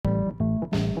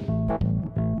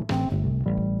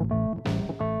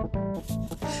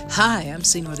Hi, I'm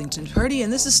C. Northington Purdy,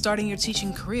 and this is Starting Your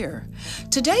Teaching Career.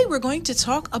 Today, we're going to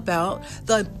talk about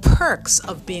the perks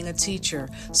of being a teacher.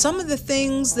 Some of the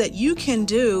things that you can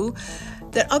do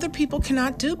that other people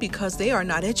cannot do because they are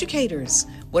not educators.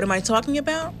 What am I talking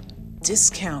about?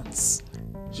 Discounts.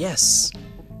 Yes.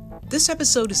 This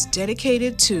episode is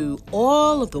dedicated to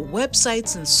all of the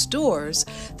websites and stores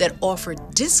that offer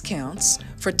discounts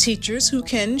for teachers who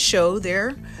can show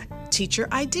their teacher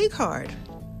ID card.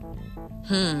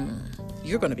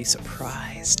 You're going to be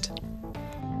surprised.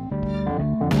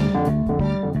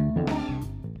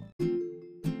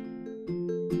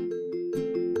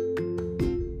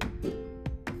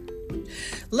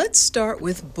 Let's start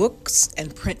with books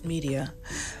and print media.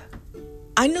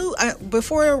 I knew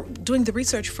before doing the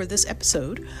research for this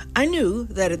episode, I knew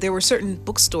that there were certain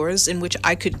bookstores in which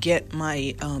I could get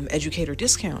my educator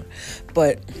discount.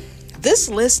 But this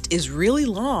list is really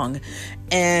long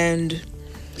and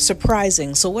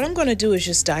surprising. So what I'm going to do is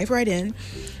just dive right in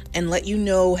and let you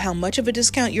know how much of a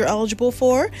discount you're eligible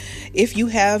for if you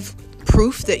have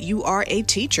proof that you are a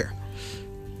teacher,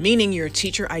 meaning your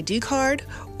teacher ID card,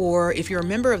 or if you're a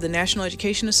member of the National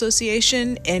Education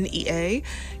Association, NEA,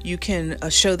 you can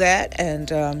show that. And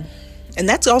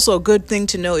that's also a good thing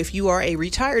to know if you are a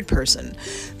retired person,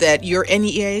 that your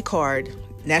NEA card,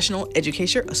 National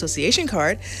Education Association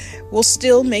card, will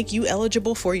still make you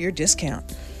eligible for your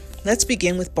discount. Let's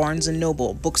begin with Barnes &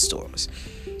 Noble bookstores.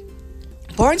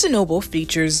 Barnes & Noble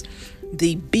features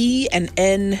the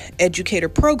B&N Educator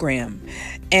Program,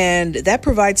 and that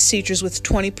provides teachers with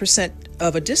 20%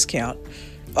 of a discount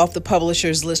off the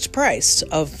publisher's list price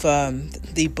of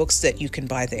the books that you can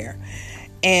buy there.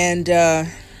 And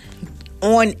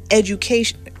on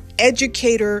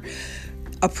Educator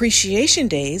Appreciation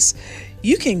Days,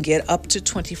 you can get up to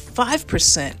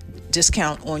 25%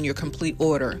 discount on your complete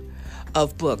order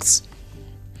of books.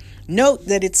 Note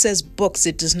that it says books,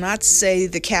 it does not say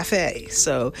the cafe,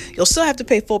 so you'll still have to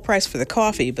pay full price for the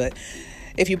coffee, but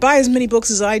if you buy as many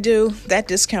books as I do, that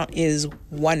discount is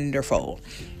wonderful.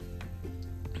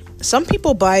 Some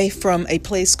people buy from a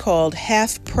place called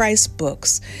Half Price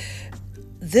Books.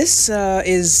 This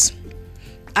is,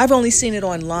 I've only seen it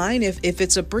online. If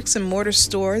it's a bricks and mortar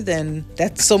store, then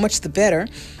that's so much the better.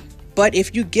 But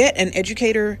if you get an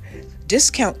educator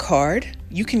discount card,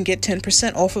 you can get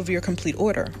 10% off of your complete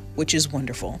order, which is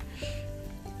wonderful.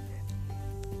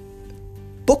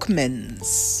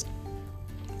 Bookmans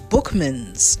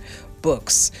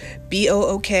books,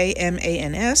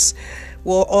 BOOKMANS,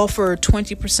 will offer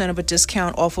 20% of a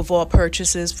discount off of all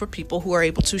purchases for people who are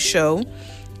able to show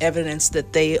evidence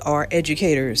that they are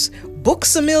educators.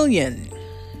 Books A Million,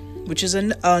 which is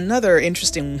another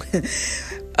interesting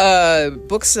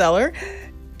bookseller.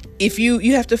 If you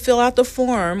have to fill out the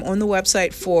form on the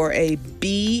website for a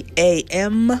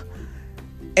BAM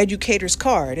educator's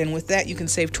card, and with that you can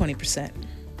save 20%.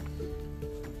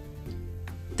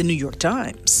 The New York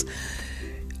Times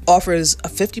offers a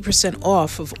 50%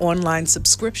 off of online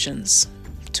subscriptions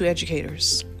to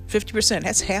educators. 50%,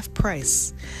 that's half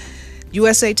price.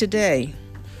 USA Today,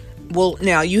 well,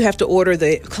 now you have to order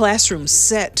the classroom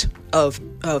set of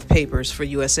papers for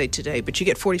USA Today, but you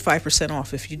get 45%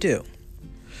 off if you do.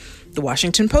 The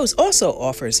Washington Post also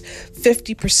offers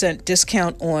 50%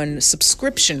 discount on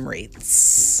subscription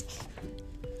rates.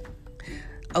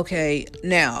 Okay,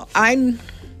 now I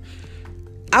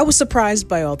was surprised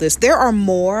by all this. There are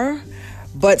more,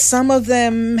 but some of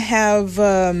them have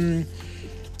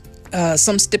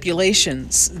some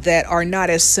stipulations that are not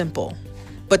as simple.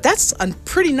 But that's a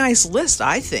pretty nice list,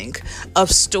 I think, of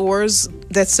stores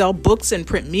that sell books and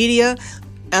print media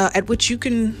at which you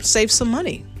can save some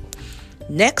money.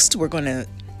 Next, we're going to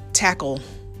tackle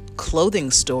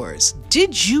clothing stores.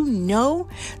 Did you know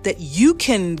that you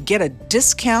can get a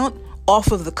discount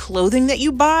off of the clothing that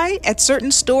you buy at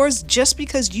certain stores just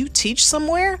because you teach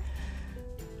somewhere?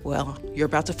 Well, you're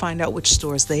about to find out which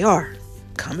stores they are.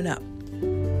 Coming up.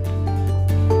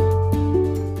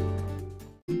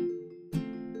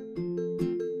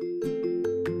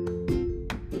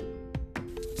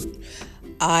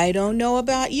 I don't know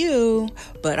about you,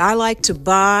 but I like to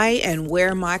buy and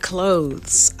wear my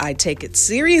clothes. I take it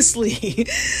seriously.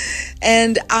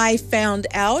 And I found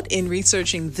out in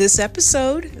researching this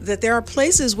episode that there are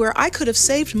places where I could have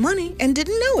saved money and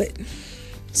didn't know it.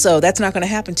 So that's not going to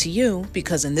happen to you,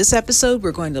 because in this episode,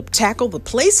 we're going to tackle the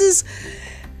places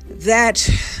that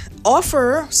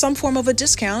offer some form of a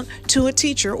discount to a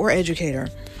teacher or educator.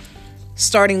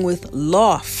 Starting with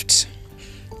Loft.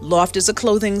 Loft is a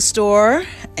clothing store,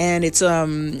 and it's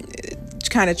kind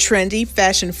of trendy,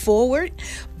 fashion forward.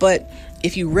 But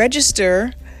if you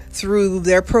register through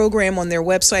their program on their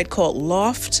website called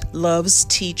Loft Loves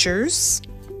Teachers.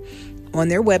 On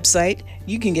their website,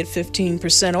 you can get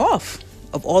 15% off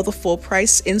of all the full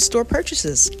price in-store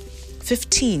purchases.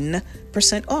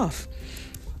 15% off.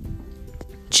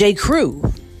 J.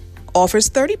 Crew offers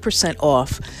 30%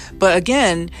 off. But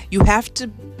again, you have to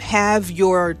have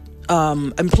your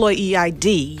employee ID,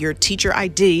 your teacher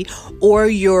ID, or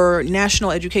your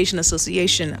National Education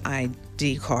Association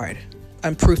ID card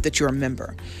and proof that you're a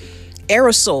member.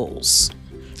 Aerosols,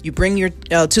 you bring your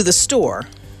to the store,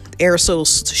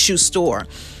 Aerosols shoe store.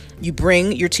 You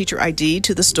bring your teacher ID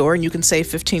to the store and you can save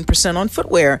 15% on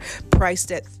footwear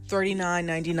priced at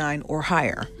 $39.99 or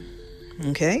higher.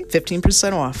 Okay,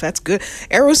 15% off. That's good.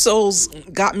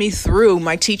 Aerosols got me through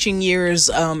my teaching years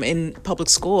in public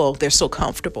school. They're so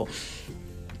comfortable.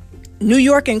 New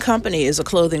York and Company is a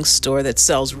clothing store that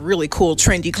sells really cool,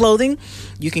 trendy clothing.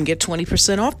 You can get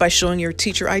 20% off by showing your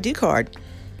teacher ID card.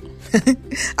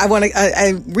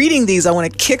 I'm reading these. I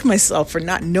want to kick myself for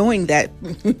not knowing that.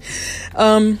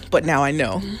 But now I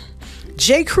know.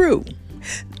 J. Crew.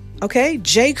 Okay,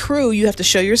 J. Crew, you have to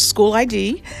show your school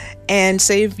ID and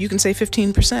you can save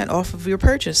 15% off of your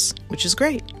purchase, which is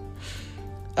great.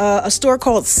 A store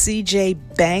called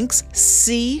CJ Banks,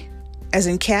 C as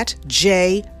in cat,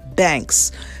 J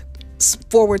Banks,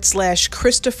 /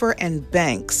 Christopher and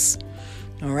Banks.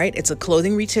 All right, it's a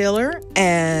clothing retailer,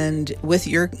 and with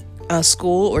your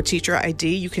school or teacher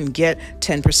ID, you can get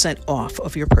 10% off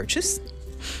of your purchase.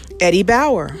 Eddie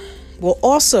Bauer will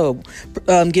also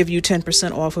give you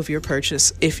 10% off of your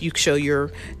purchase if you show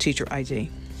your teacher ID.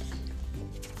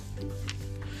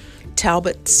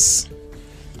 Talbot's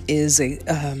is a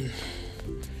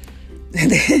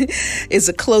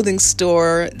clothing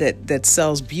store that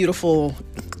sells beautiful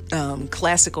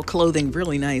classical clothing,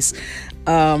 really nice,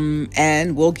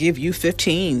 and will give you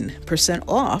 15%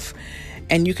 off,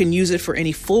 and you can use it for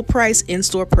any full price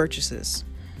in-store purchases.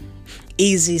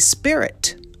 Easy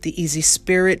Spirit, the Easy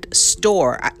Spirit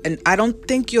store. And I don't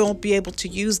think you'll be able to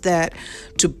use that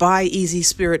to buy Easy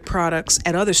Spirit products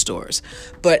at other stores.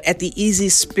 But at the Easy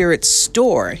Spirit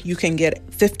store, you can get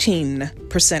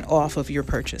 15% off of your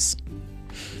purchase.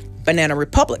 Banana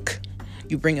Republic.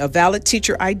 You bring a valid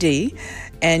teacher ID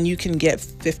and you can get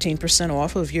 15%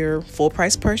 off of your full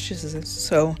price purchases.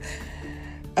 So,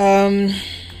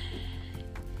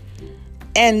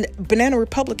 and Banana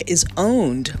Republic is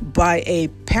owned by a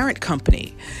parent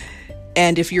company.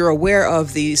 And if you're aware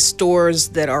of the stores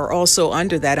that are also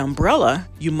under that umbrella,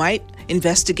 you might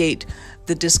investigate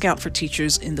the discount for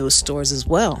teachers in those stores as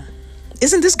well.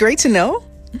 Isn't this great to know?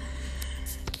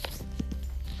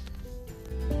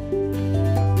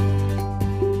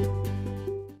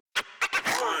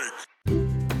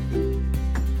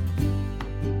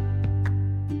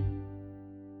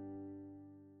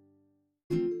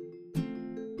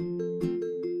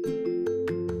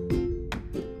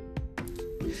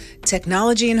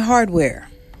 Technology and hardware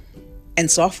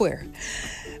and software.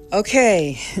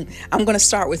 Okay, I'm going to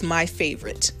start with my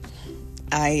favorite.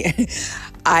 I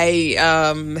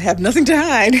have nothing to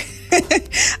hide.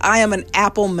 I am an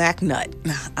Apple Mac nut.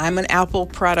 I'm an Apple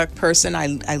product person.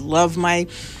 I love my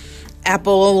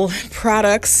Apple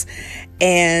products,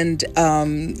 and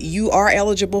you are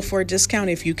eligible for a discount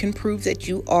if you can prove that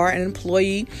you are an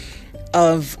employee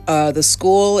of the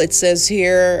school. It says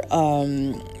here,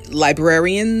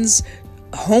 librarians,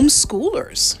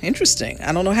 homeschoolers. Interesting.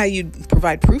 I don't know how you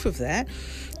provide proof of that.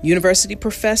 University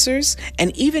professors,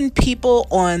 and even people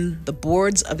on the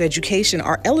boards of education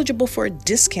are eligible for a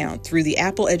discount through the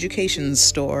Apple Education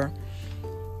Store,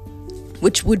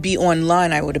 which would be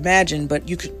online, I would imagine, but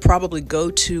you could probably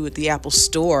go to the Apple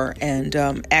Store and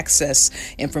access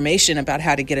information about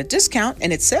how to get a discount.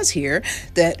 And it says here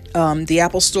that the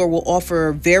Apple Store will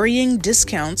offer varying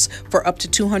discounts for up to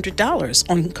 $200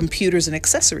 on computers and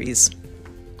accessories.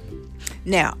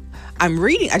 Now, I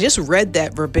just read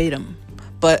that verbatim,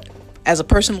 but as a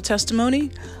personal testimony,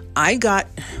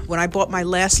 when I bought my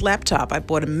last laptop, I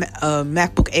bought a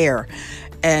MacBook Air,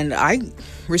 and I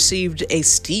received a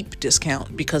steep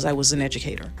discount because I was an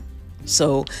educator.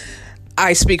 So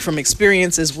I speak from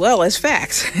experience as well as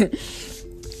facts.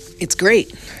 It's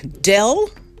great. Dell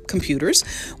computers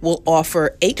will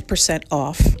offer 8%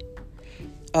 off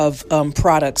of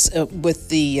products with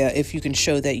the if you can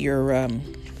show that you're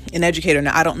an educator.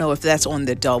 Now, I don't know if that's on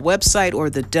the Dell website or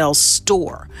the Dell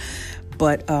store,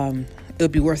 but it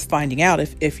would be worth finding out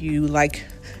if you like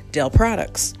Dell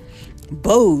products.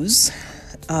 Bose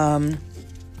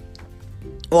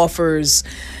offers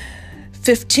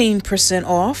 15%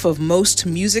 off of most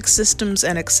music systems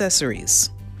and accessories.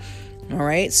 All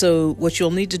right. So what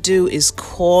you'll need to do is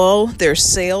call their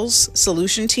sales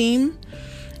solution team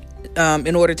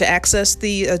in order to access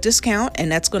the discount, and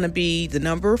that's going to be the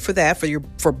number for that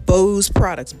for Bose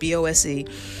products. BOSE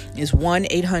is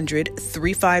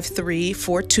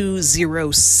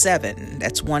 1-800-353-4207.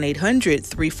 That's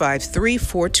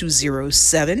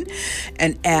 1-800-353-4207,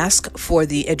 and ask for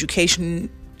the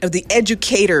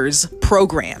educators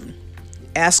program.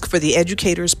 Ask for the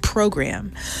educators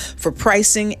program for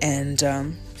pricing, and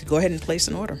go ahead and place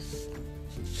an order.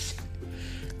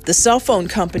 The cell phone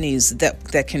companies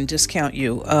that can discount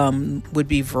you would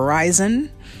be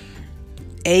Verizon,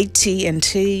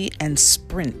 AT&T, and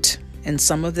Sprint. And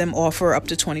some of them offer up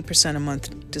to 20% a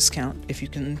month discount if you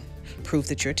can prove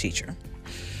that you're a teacher.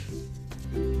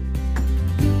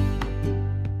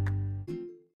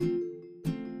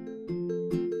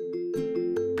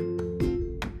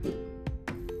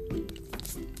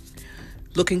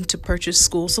 Looking to purchase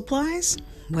school supplies?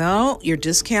 Well, your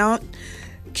discount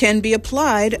can be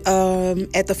applied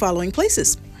at the following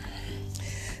places.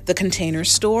 The Container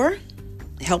Store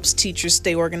helps teachers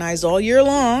stay organized all year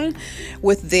long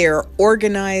with their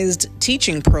organized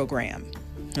teaching program.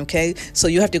 Okay, so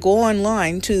you have to go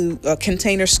online to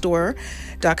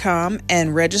containerstore.com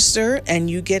and register, and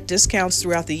you get discounts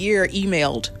throughout the year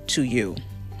emailed to you.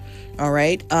 All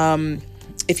right.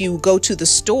 If you go to the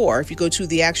store, if you go to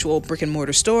the actual brick and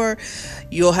mortar store,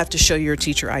 you'll have to show your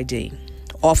teacher ID.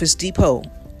 Office Depot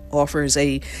offers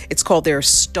it's called their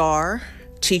Star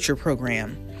Teacher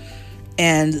Program.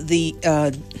 And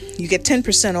you get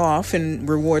 10% off in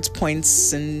rewards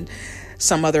points and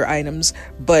some other items,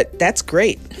 but that's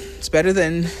great. It's better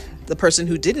than the person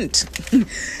who didn't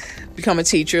become a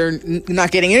teacher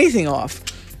not getting anything off.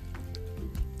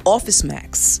 Office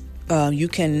Max, you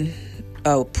can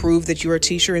prove that you're a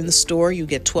teacher in the store. You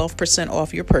get 12%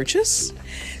 off your purchase.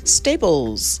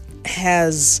 Staples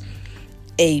has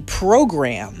a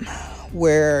program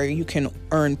where you can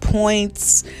earn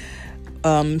points,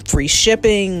 free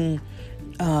shipping,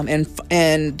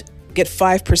 and get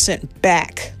 5%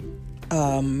 back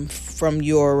from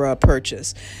your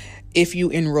purchase if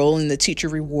you enroll in the Teacher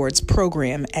Rewards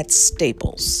program at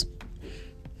Staples.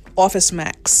 Office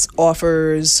Max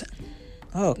offers.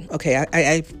 Oh, okay.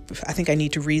 I think I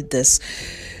need to read this.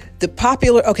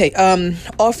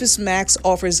 Office Max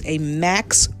offers a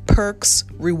Max Perks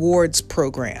Rewards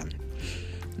program.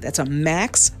 That's a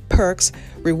Max Perks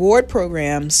reward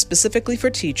program specifically for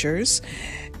teachers.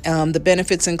 The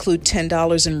benefits include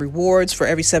 $10 in rewards for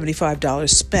every $75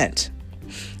 spent,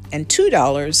 and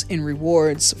 $2 in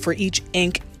rewards for each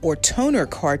ink or toner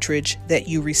cartridge that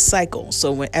you recycle.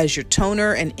 So as your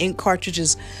toner and ink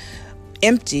cartridges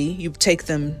empty, you take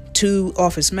them to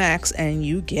Office Max and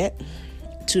you get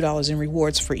 $2 in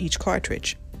rewards for each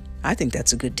cartridge. I think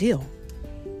that's a good deal.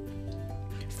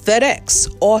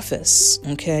 FedEx Office,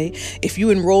 okay? If you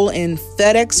enroll in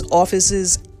FedEx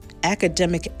Office's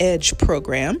Academic Edge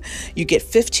program, you get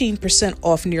 15%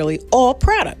 off nearly all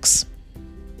products.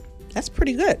 That's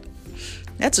pretty good.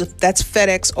 That's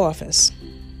FedEx Office.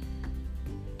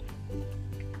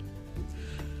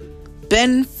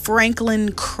 Ben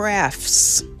Franklin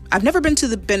Crafts. I've never been to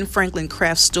the Ben Franklin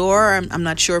Crafts store. I'm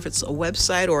not sure if it's a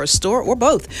website or a store or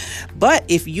both. But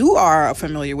if you are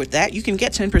familiar with that, you can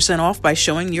get 10% off by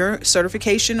showing your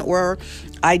certification or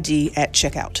ID at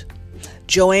checkout.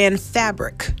 Joann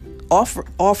Fabric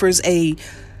offers a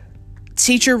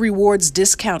Teacher Rewards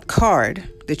discount card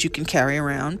that you can carry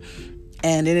around,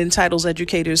 and it entitles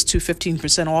educators to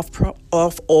 15%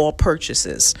 off all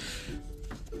purchases.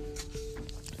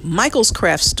 Michael's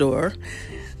Craft Store,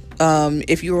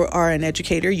 if you are an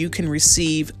educator, you can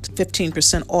receive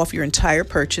 15% off your entire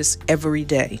purchase every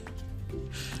day.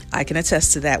 I can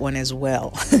attest to that one as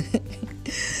well.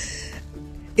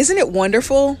 Isn't it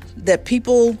wonderful that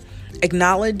people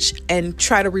acknowledge and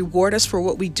try to reward us for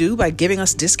what we do by giving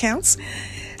us discounts?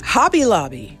 Hobby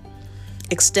Lobby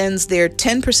extends their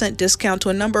 10% discount to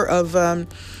a number of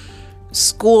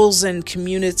schools and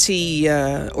community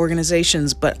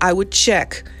organizations, but I would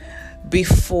check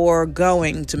before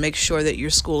going to make sure that your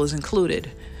school is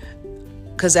included,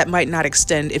 because that might not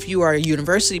extend. If you are a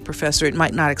university professor, it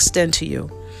might not extend to you.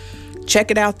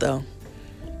 Check it out though.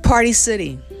 Party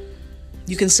City,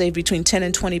 you can save between 10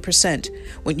 and 20%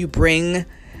 when you bring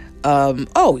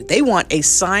they want a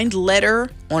signed letter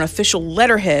on official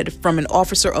letterhead from an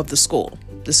officer of the school.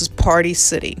 This is Party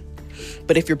City.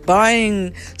 But if you're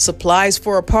buying supplies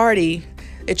for a party,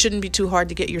 it shouldn't be too hard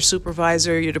to get your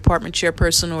supervisor, your department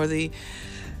chairperson, or the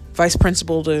vice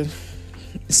principal to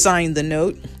sign the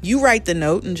note. You write the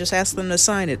note and just ask them to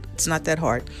sign it. It's not that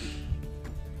hard.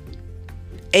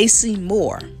 AC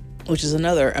Moore which is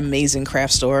another amazing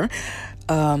craft store,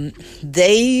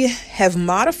 they have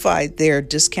modified their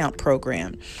discount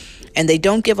program. And they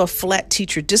don't give a flat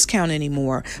teacher discount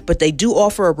anymore, but they do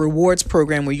offer a rewards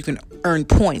program where you can earn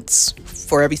points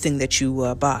for everything that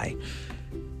you buy.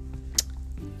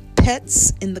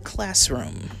 Pets in the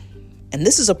Classroom. And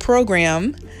this is a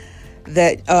program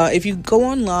that if you go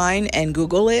online and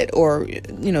Google it, or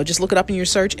just look it up in your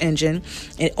search engine,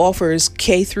 it offers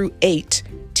K through 8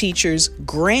 teachers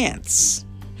grants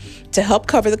to help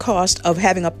cover the cost of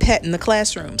having a pet in the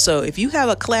classroom. So if you have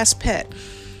a class pet,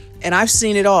 and I've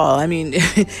seen it all. I mean,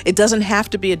 it doesn't have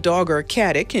to be a dog or a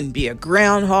cat. It can be a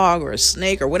groundhog or a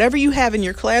snake or whatever you have in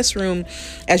your classroom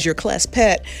as your class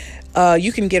pet.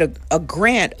 You can get a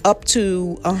grant up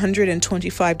to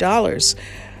 $125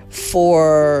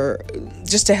 for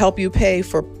just to help you pay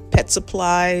for pet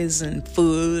supplies and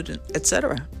food,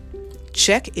 etc.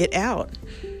 Check it out.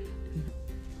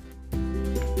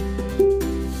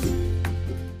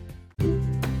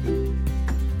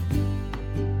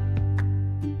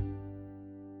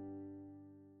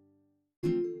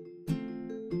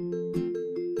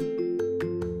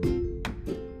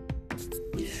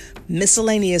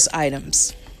 Miscellaneous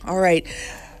items. All right.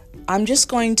 I'm just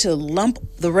going to lump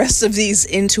the rest of these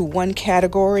into one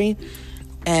category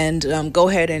and go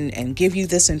ahead and give you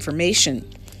this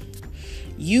information.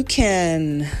 You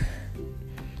can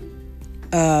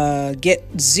get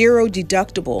zero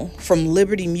deductible from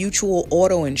Liberty Mutual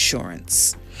Auto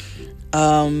Insurance.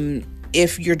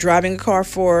 If you're driving a car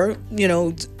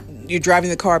you're driving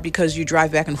the car because you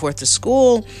drive back and forth to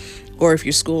school, or if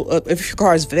your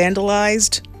car is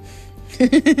vandalized.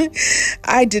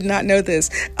 I did not know this.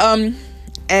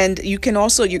 And you can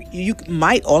also, you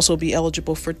might also be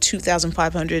eligible for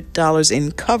 $2,500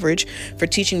 in coverage for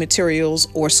teaching materials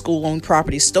or school-owned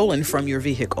property stolen from your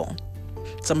vehicle.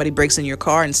 Somebody breaks in your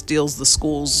car and steals the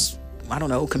school's,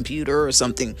 computer or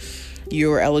something.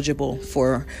 You're eligible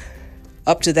for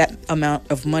up to that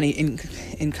amount of money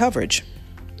in coverage,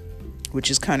 which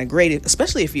is kind of great,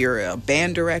 especially if you're a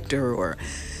band director or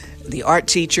the art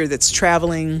teacher that's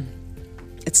traveling,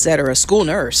 etc. School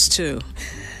nurse too.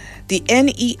 The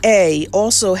NEA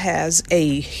also has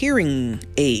a hearing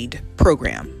aid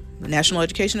program. The National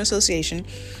Education Association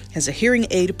has a hearing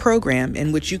aid program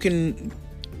in which you can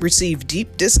receive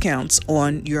deep discounts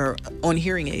on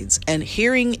hearing aids. And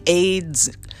hearing aids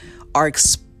are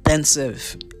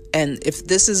expensive. And if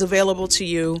this is available to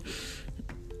you,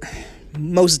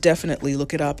 most definitely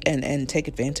look it up and take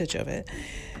advantage of it.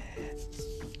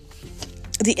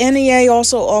 The NEA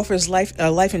also offers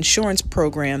a life insurance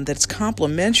program that's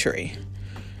complimentary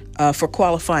for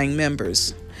qualifying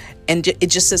members. And it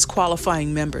just says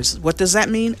qualifying members. What does that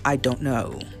mean? I don't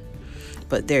know.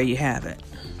 But there you have it.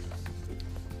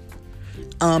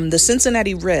 The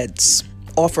Cincinnati Reds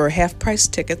offer half-price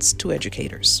tickets to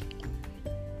educators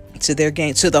to their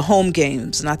games, to the home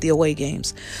games, not the away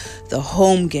games, the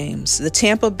home games. The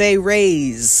Tampa Bay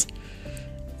Rays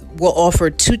will offer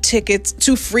 2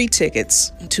 free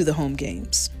tickets to the home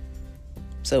games.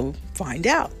 So find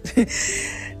out.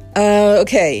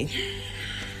 Okay.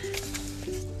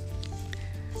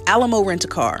 Alamo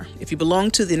Rent-A-Car. If you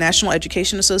belong to the National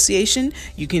Education Association,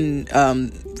 you can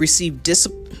receive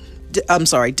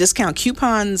discount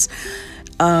coupons,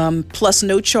 plus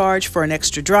no charge for an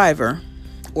extra driver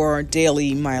or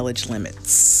daily mileage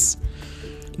limits.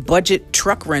 Budget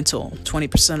truck rental,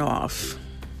 20% off.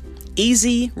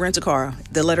 Easy Rent-A-Car,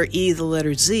 the letter E, the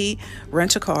letter Z,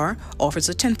 Rent-A-Car offers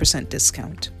a 10%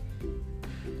 discount.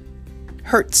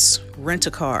 Hertz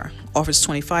Rent-A-Car offers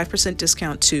 25%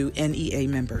 discount to NEA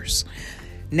members.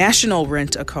 National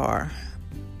Rent-A-Car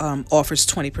offers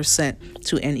 20%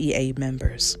 to NEA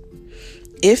members.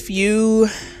 If you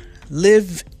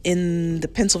live in the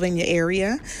Pennsylvania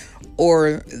area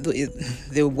or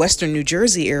the Western New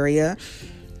Jersey area,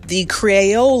 the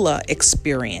Crayola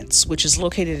Experience, which is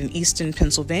located in Easton,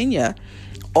 Pennsylvania,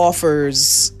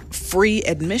 offers free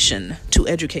admission to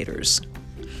educators,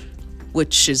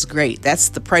 which is great.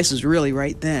 The price is really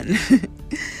right then.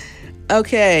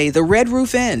 Okay, the Red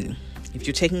Roof Inn. If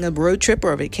you're taking a road trip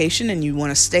or a vacation and you want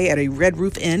to stay at a Red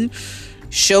Roof Inn,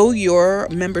 show your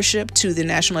membership to the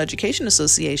National Education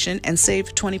Association and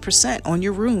save 20% on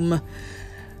your room,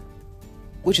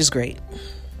 which is great.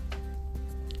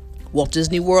 Walt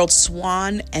Disney World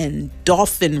Swan and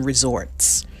Dolphin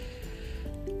Resorts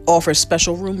offer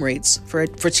special room rates for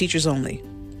teachers only.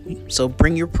 So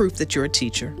bring your proof that you're a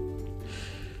teacher.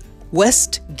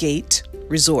 Westgate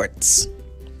Resorts,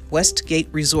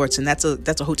 and that's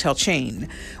a hotel chain,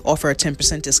 offer a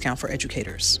 10% discount for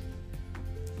educators.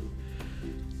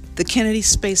 The Kennedy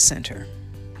Space Center,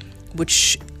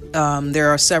 which There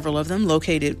are several of them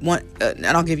located, and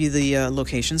I'll give you the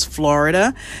locations: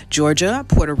 Florida, Georgia,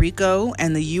 Puerto Rico,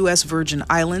 and the U.S. Virgin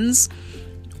Islands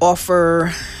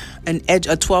offer a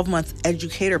 12-month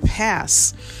educator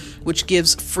pass, which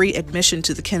gives free admission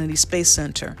to the Kennedy Space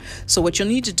Center. So what you'll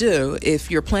need to do,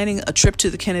 if you're planning a trip to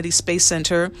the Kennedy Space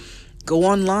Center, go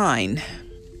online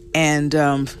and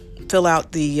fill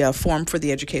out the form for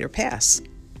the educator pass,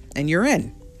 and you're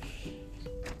in.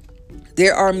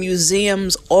 There are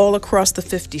museums all across the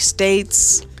 50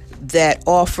 states that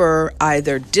offer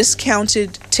either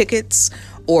discounted tickets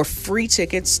or free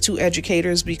tickets to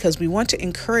educators, because we want to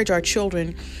encourage our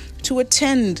children to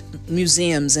attend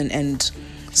museums and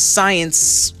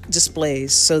science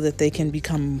displays so that they can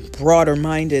become broader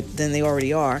minded than they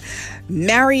already are.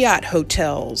 Marriott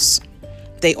hotels,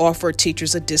 they offer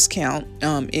teachers a discount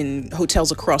in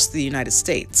hotels across the United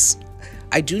States.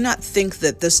 I do not think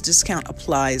that this discount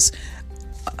applies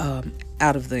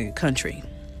out of the country.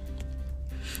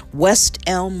 West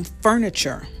Elm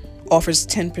Furniture offers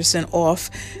 10% off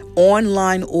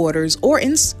online orders or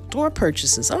in-store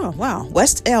purchases. Oh, wow.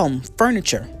 West Elm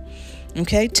Furniture.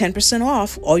 Okay, 10%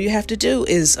 off. All you have to do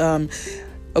is,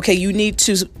 you need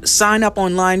to sign up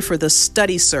online for the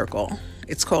Study Circle.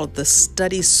 It's called the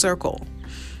Study Circle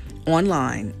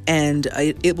online. And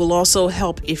it will also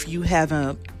help if you have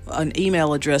an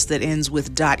email address that ends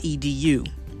with .edu.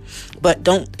 But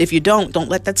if you don't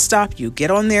let that stop you. Get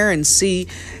on there and see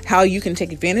how you can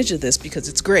take advantage of this, because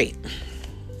it's great.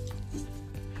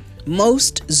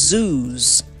 Most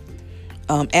zoos,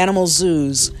 animal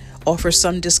zoos, offer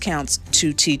some discounts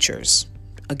to teachers.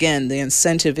 Again, the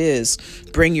incentive is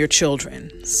bring your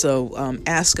children. So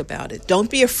ask about it. Don't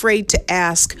be afraid to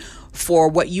ask for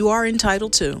what you are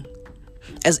entitled to.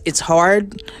 As it's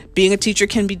hard, being a teacher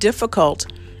can be difficult.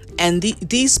 And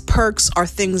these perks are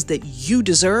things that you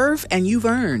deserve and you've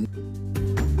earned.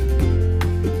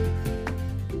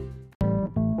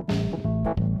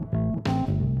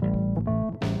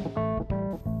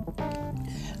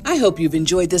 I hope you've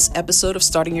enjoyed this episode of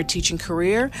Starting Your Teaching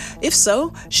Career. If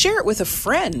so, share it with a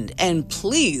friend, and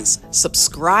please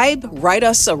subscribe, write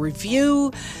us a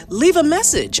review, leave a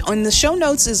message. On the show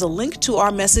notes is a link to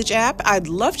our message app. I'd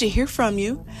love to hear from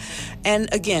you.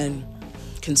 And again,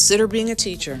 consider being a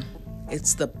teacher.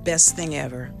 It's the best thing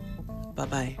ever.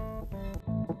 Bye-bye.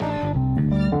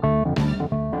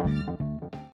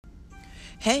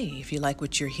 Hey, if you like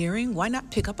what you're hearing, why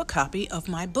not pick up a copy of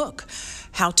my book,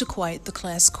 How to Quiet the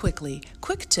Class Quickly,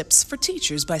 Quick Tips for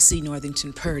Teachers by C.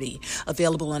 Northington Purdy.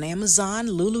 Available on Amazon,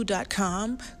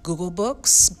 Lulu.com, Google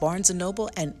Books, Barnes & Noble,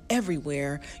 and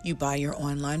everywhere you buy your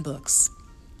online books.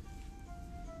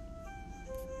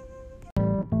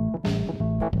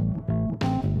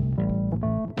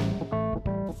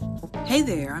 Hey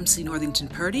there, I'm C. Northington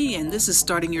Purdy, and this is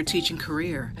Starting Your Teaching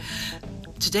Career.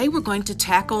 Today we're going to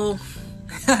tackle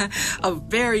a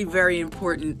very, very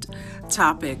important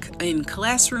topic in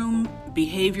classroom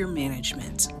behavior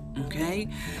management. Okay,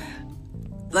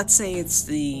 let's say it's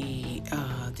the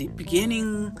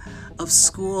beginning of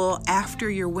school after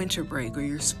your winter break or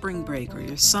your spring break or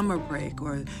your summer break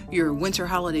or your winter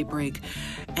holiday break,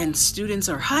 and students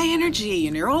are high energy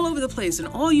and they're all over the place, and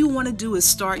all you want to do is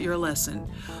start your lesson.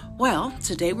 Well,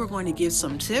 today we're going to give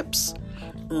some tips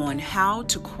on how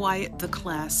to quiet the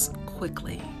class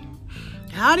quickly.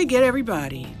 How to get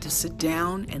everybody to sit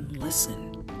down and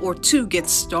listen, or to get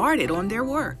started on their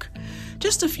work.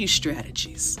 Just a few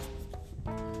strategies.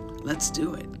 Let's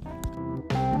do it.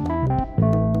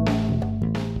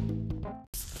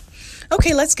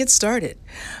 Okay, let's get started.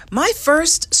 My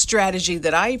first strategy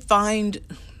that I find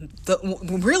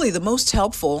really the most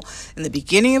helpful in the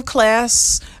beginning of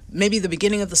class, maybe the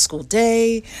beginning of the school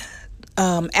day,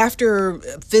 after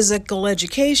physical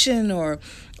education or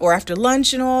after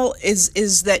lunch and all,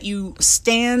 is that you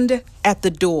stand at the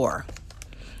door.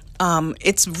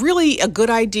 It's really a good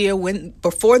idea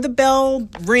before the bell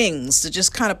rings to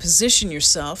just kind of position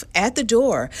yourself at the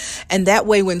door. And that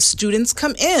way, when students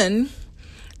come in,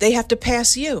 they have to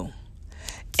pass you.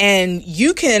 And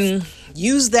you can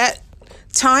use that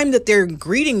time that they're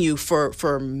greeting you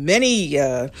for many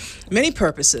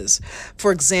purposes.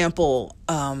 For example,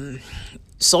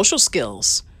 social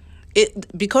skills.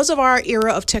 Because of our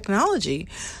era of technology,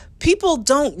 people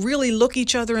don't really look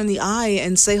each other in the eye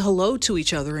and say hello to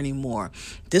each other anymore.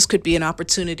 This could be an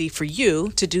opportunity for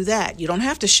you to do that. You don't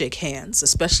have to shake hands,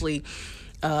 especially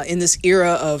in this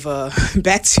era of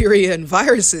bacteria and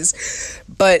viruses.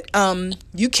 But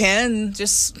you can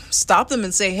just stop them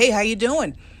and say, hey, how you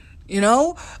doing?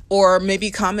 Or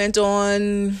maybe comment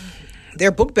on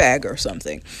their book bag or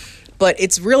something. But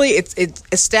it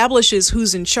establishes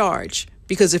who's in charge,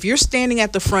 because if you're standing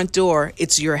at the front door,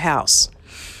 it's your house.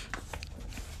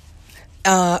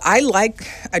 I like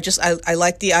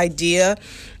the idea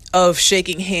of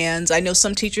shaking hands. I know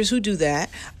some teachers who do that.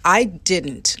 I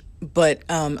didn't, but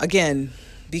again,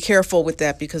 be careful with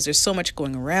that because there's so much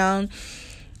going around.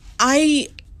 I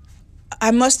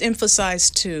must emphasize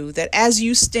too that as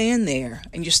you stand there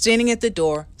and you're standing at the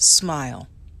door, smile.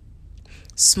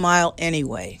 Smile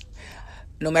anyway.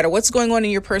 No matter what's going on in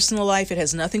your personal life, it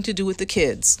has nothing to do with the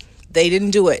kids. They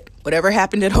didn't do it. Whatever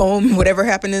happened at home, whatever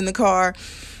happened in the car,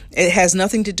 it has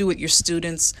nothing to do with your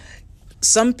students.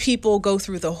 Some people go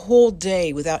through the whole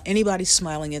day without anybody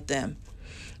smiling at them.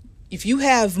 If you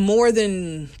have more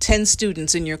than 10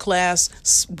 students in your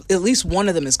class, at least one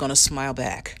of them is going to smile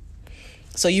back.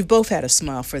 So you've both had a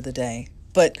smile for the day.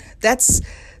 But that's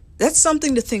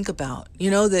something to think about,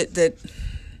 that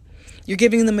you're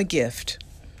giving them a gift.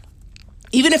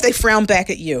 Even if they frown back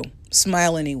at you,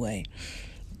 smile anyway.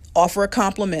 Offer a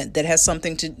compliment that has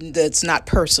something that's not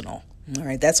personal. All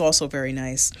right, that's also very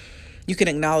nice. You can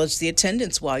acknowledge the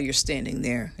attendance while you're standing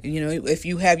there. If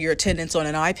you have your attendance on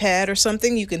an iPad or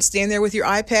something, you can stand there with your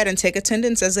iPad and take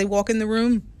attendance as they walk in the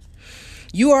room.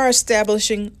 You are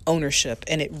establishing ownership,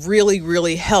 and it really,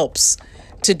 really helps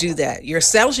to do that. You're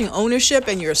establishing ownership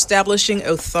and you're establishing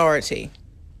authority.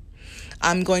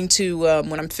 I'm going to,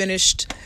 when I'm finished